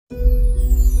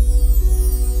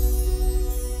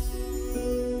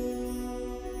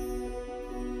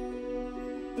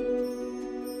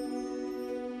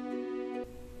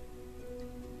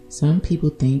Some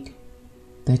people think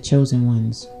that chosen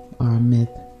ones are a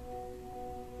myth,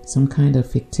 some kind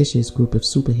of fictitious group of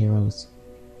superheroes,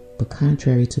 but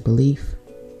contrary to belief,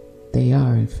 they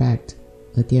are in fact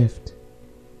a gift.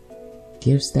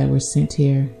 Gifts that were sent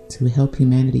here to help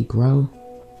humanity grow.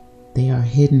 They are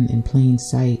hidden in plain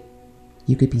sight.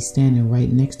 You could be standing right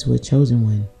next to a chosen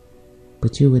one,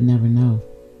 but you would never know.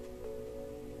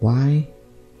 Why?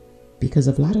 Because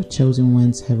a lot of chosen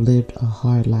ones have lived a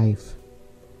hard life.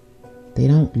 They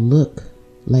don't look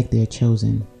like they're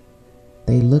chosen.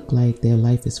 They look like their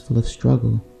life is full of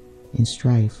struggle and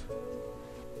strife.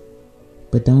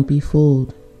 But don't be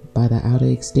fooled by the outer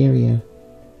exterior,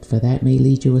 for that may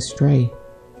lead you astray.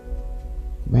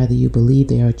 Whether you believe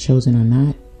they are chosen or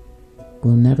not,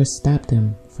 will never stop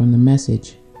them from the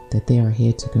message that they are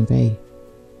here to convey.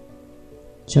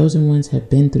 Chosen ones have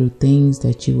been through things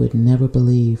that you would never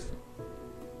believe.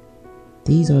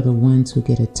 These are the ones who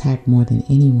get attacked more than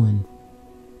anyone,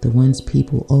 the ones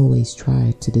people always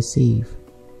try to deceive.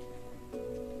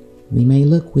 We may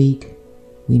look weak,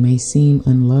 we may seem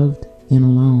unloved and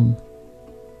alone,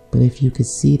 but if you could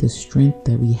see the strength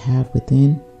that we have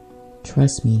within,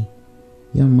 trust me,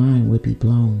 your mind would be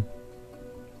blown.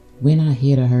 We're not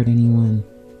here to hurt anyone.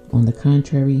 On the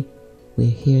contrary, we're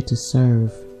here to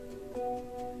serve.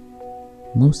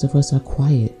 Most of us are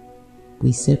quiet.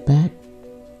 We sit back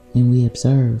and we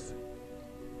observe.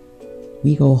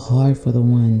 We go hard for the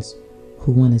ones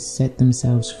who want to set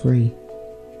themselves free.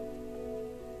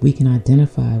 We can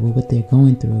identify with what they're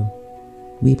going through.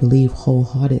 We believe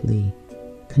wholeheartedly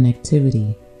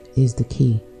connectivity is the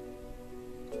key.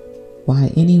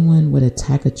 Why anyone would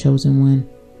attack a chosen one,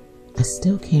 I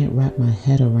still can't wrap my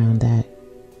head around that.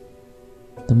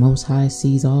 The Most High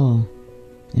sees all,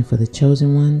 and for the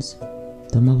chosen ones,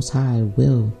 the Most High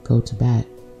will go to bat.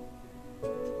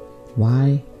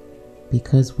 Why?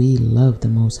 Because we love the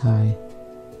Most High,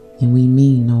 and we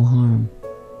mean no harm.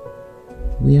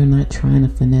 We are not trying to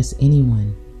finesse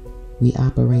anyone. We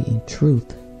operate in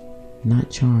truth, not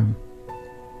charm.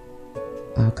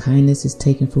 Our kindness is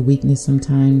taken for weakness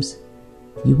sometimes.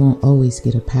 You won't always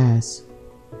get a pass.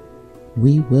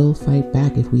 We will fight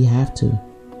back if we have to,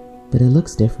 but it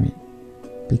looks different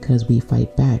because we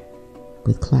fight back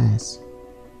with class.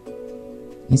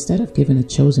 Instead of giving a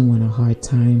chosen one a hard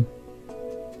time,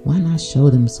 why not show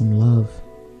them some love?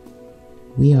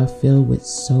 We are filled with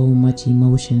so much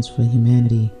emotions for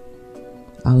humanity.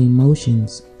 Our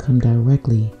emotions come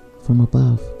directly from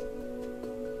above.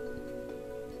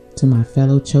 To my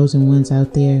fellow chosen ones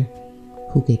out there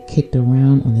who get kicked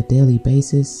around on a daily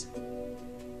basis,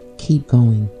 keep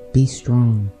going, be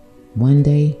strong. One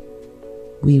day,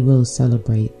 we will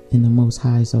celebrate in the Most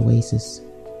High's oasis.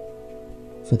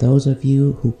 For those of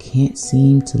you who can't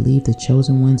seem to leave the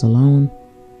chosen ones alone,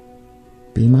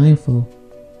 be mindful,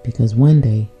 because one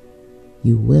day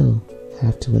you will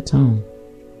have to atone.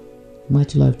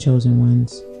 Much love, chosen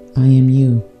ones. I am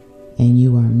you, and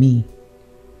you are me.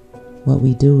 What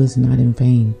we do is not in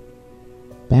vain.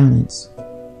 Balance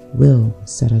will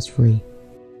set us free.